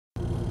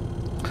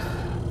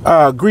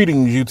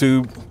Greetings,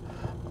 YouTube.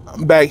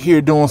 I'm back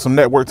here doing some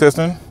network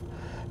testing,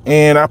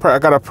 and I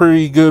got a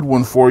pretty good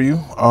one for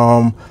you.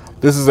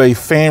 This is a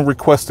fan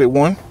requested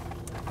one.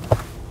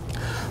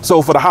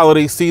 So for the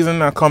holiday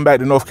season, I come back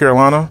to North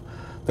Carolina.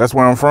 That's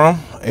where I'm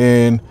from,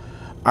 and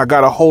I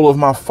got a hold of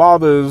my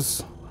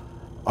father's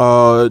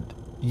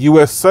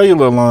US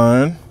Cellular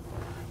line,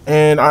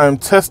 and I'm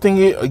testing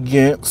it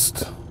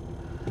against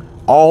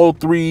all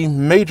three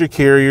major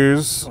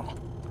carriers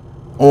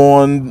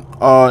on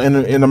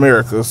in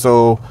America.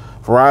 So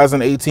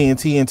Verizon,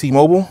 AT&T, and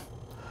T-Mobile.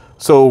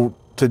 So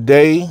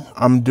today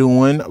I'm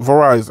doing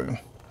Verizon.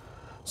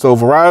 So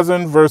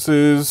Verizon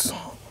versus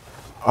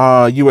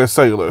US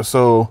Cellular.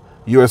 So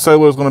US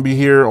Cellular is going to be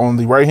here on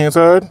the right hand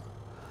side.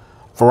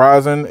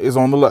 Verizon is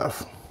on the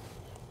left.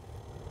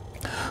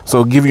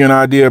 So give you an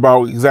idea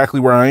about exactly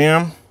where I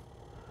am.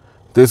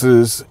 This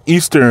is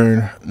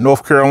Eastern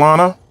North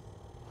Carolina.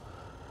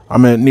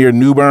 I'm at near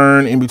New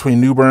Bern, in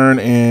between New Bern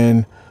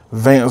and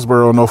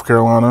Vanceboro, North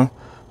Carolina.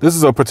 This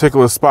is a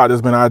particular spot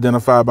that's been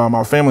identified by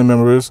my family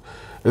members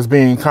as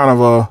being kind of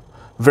a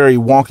very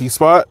wonky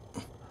spot.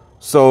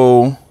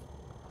 So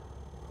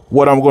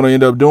what I'm going to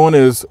end up doing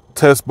is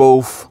test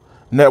both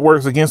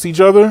networks against each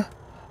other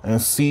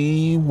and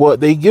see what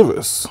they give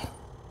us.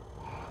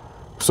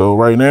 So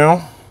right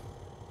now,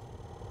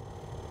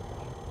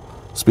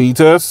 speed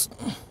test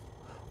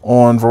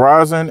on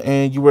Verizon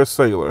and US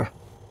Cellular.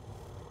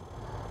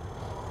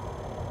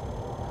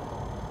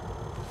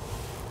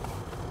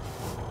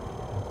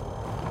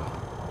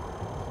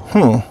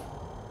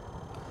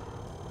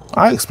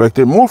 I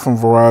expected more from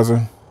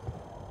Verizon.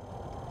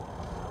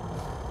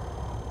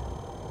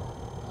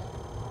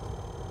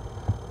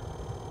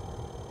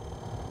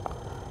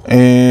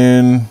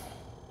 And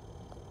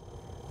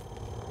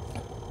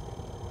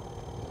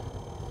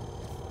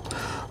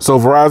so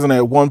Verizon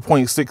at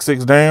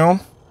 1.66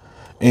 down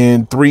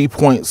and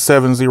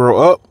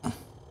 3.70 up.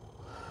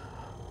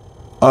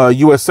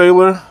 US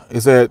Cellular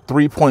is at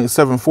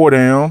 3.74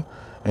 down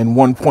and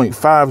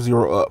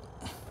 1.50 up.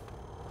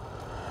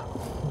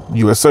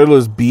 US Cellular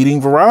is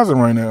beating Verizon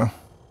right now.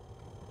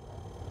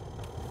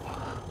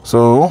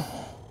 So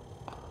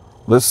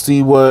let's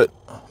see what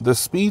the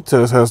speed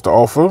test has to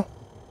offer.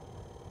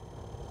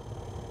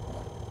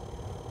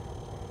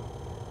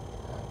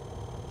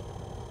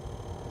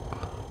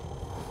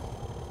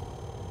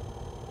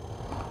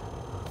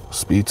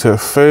 Speed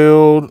test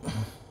failed.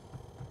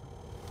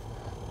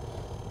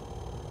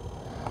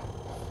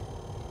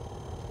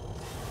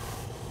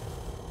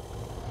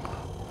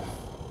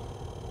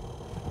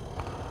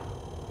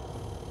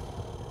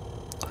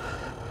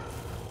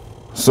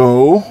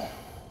 So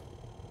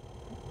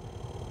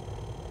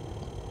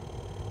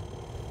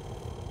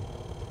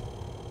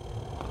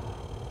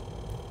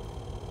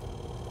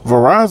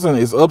Verizon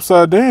is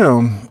upside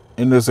down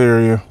in this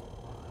area.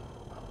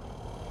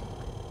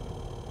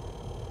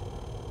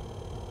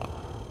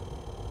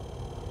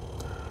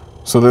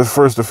 So that's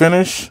first to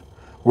finish.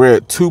 We're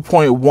at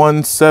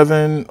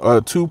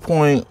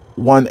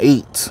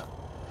 2.18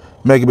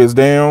 megabits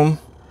down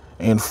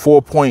and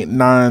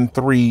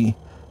 4.93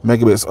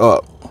 megabits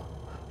up.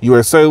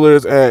 US Cellular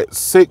is at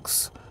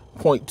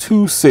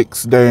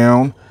 6.26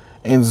 down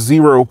and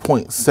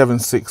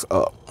 0.76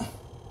 up.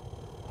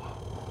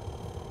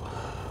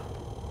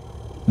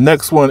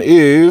 Next one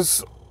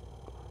is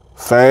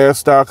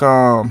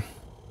fast.com.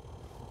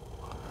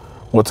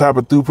 What type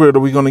of throughput are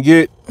we going to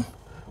get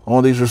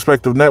on these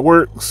respective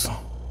networks?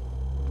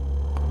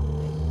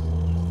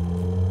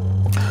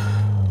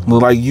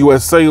 Look like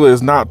US Cellular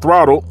is not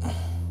throttled,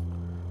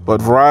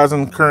 but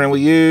Verizon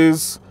currently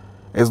is,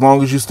 as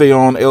long as you stay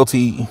on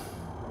LTE.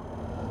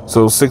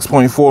 So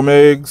 6.4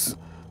 megs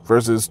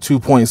versus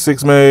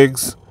 2.6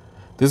 megs.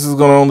 This is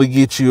going to only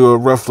get you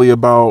roughly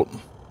about,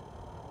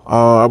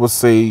 I would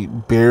say,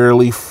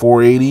 barely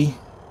 480.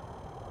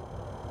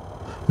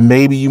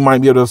 Maybe you might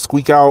be able to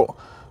squeak out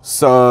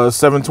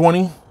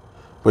 720,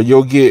 but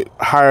you'll get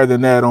higher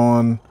than that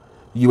on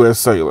US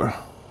Cellular.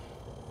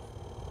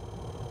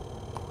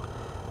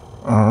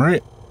 All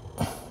right.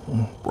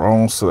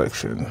 Wrong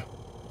selection.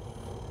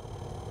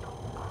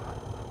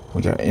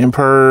 We got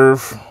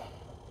imperv.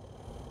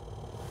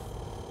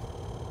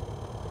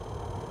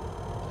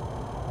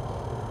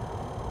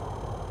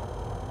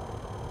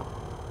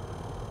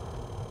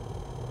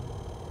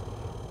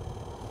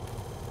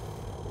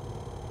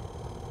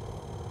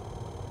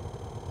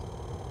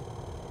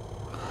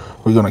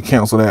 We're going to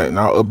cancel that, and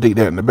I'll update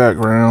that in the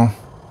background.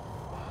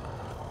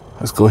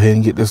 Let's go ahead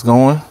and get this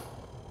going.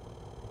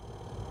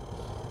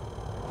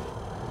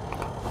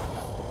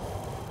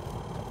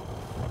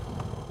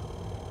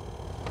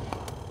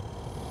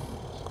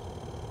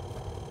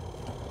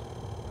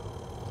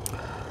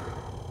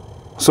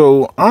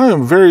 So I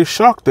am very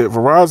shocked that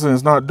Verizon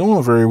is not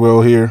doing very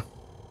well here.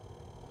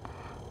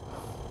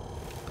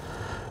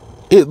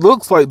 It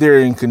looks like they're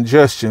in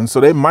congestion, so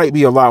there might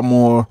be a lot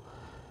more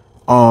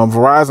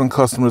Verizon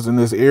customers in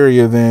this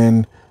area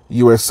than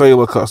US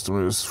Cellular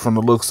customers from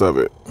the looks of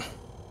it.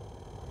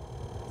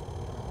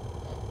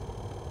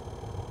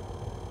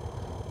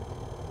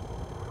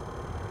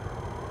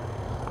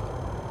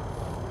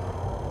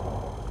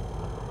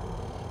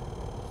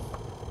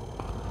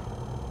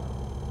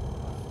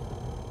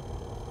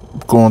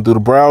 Going through the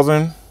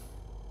browsing.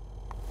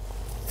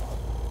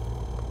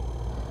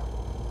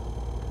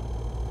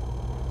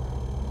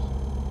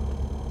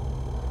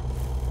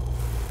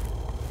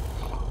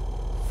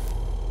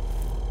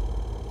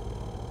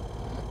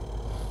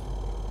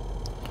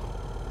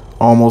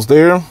 Almost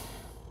there.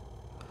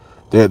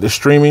 They're at the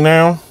streaming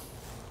now. –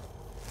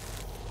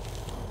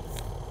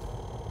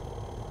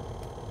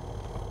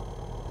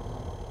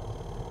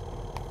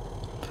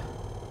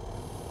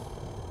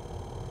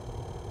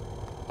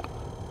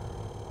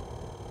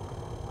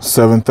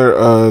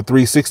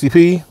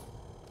 360p.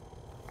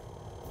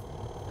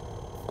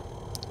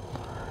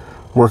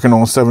 Working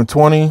on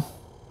 720.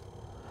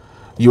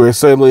 US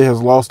Cellular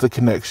has lost the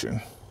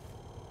connection.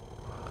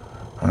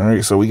 All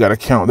right, so we got to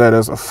count that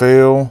as a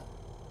fail.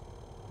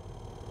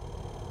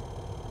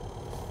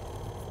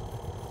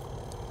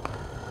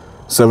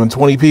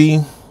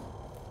 720p.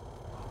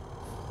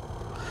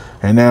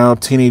 And now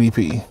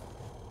 1080p.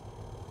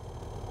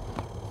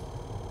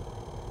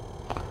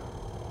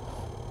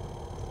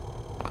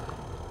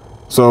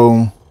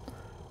 So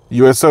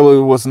US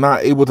Cellular was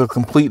not able to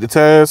complete the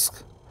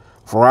task.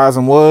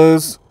 Verizon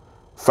was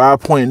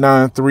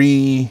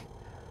 5.93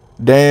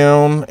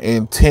 down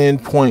and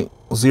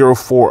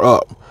 10.04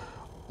 up.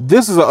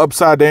 This is an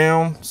upside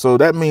down, so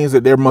that means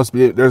that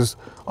there's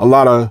a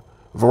lot of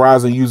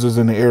Verizon users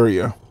in the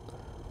area.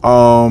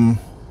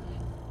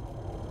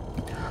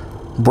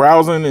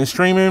 Browsing and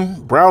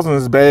streaming. Browsing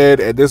is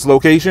bad at this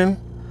location.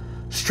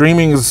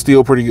 Streaming is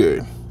still pretty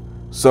good.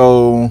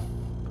 So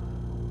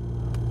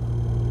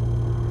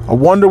I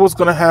wonder what's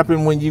going to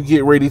happen when you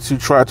get ready to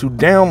try to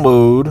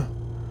download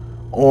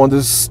on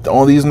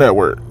these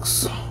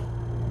networks.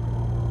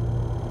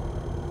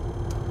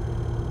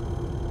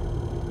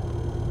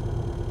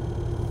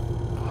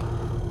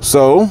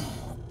 So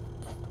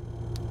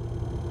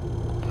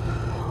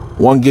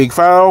 1 gig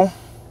file.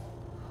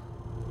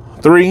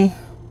 3,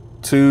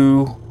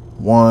 2,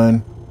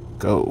 1,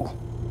 go.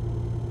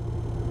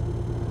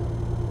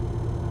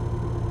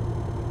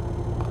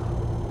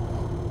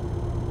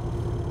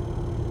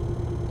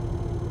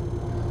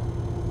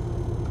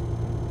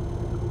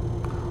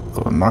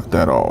 Gonna knock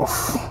that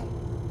off.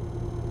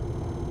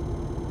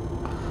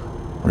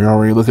 We're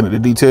already looking at the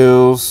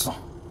details.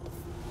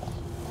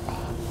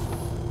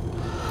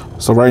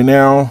 So right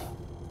now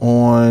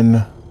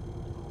on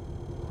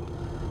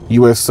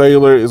US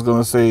Cellular is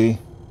gonna say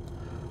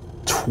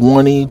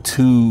 20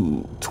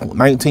 to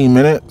 19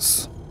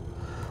 minutes.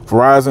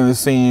 Verizon is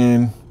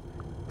saying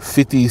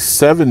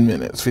 57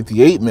 minutes,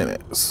 58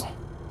 minutes.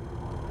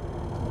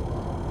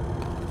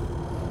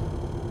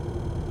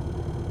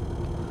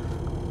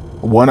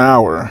 One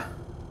hour.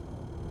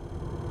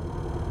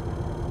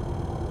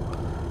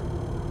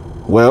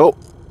 Well,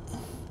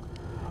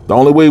 the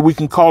only way we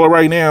can call it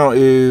right now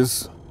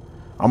is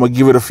I'm gonna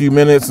give it a few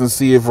minutes and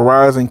see if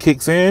Verizon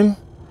kicks in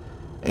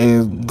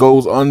and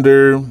goes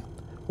under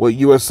what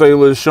US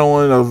Cellular is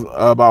showing of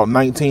about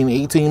 19,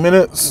 18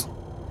 minutes.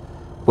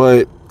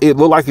 But it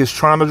looked like it's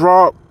trying to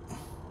drop.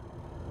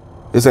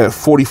 It's at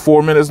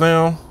 44 minutes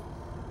now.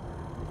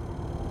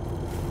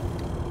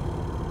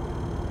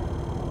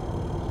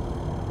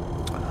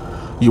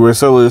 US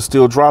Cellular is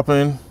still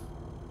dropping.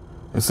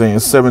 It's saying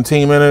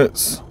 17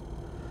 minutes.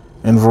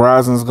 And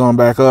Verizon's gone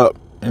back up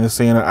and it's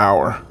saying an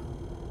hour.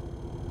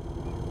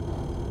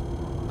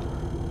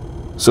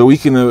 So we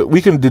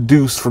can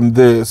deduce from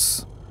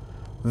this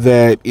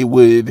that it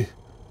would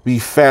be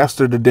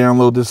faster to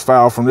download this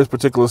file from this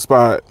particular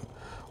spot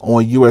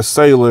on US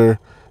Cellular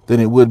than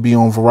it would be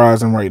on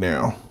Verizon right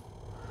now.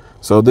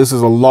 So this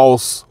is a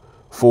loss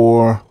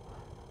for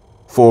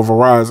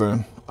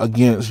Verizon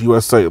against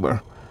US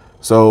Cellular.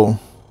 So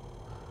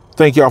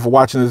thank y'all for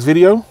watching this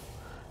video,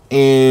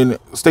 and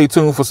stay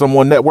tuned for some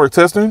more network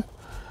testing.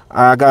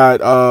 I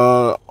got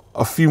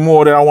a few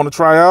more that I want to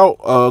try out,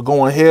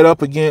 going head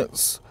up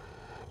against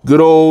good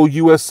old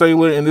US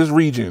Cellular in this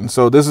region.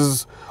 So this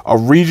is a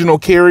regional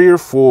carrier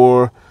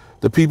for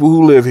the people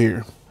who live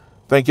here.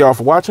 Thank y'all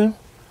for watching.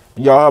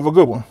 Y'all have a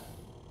good one.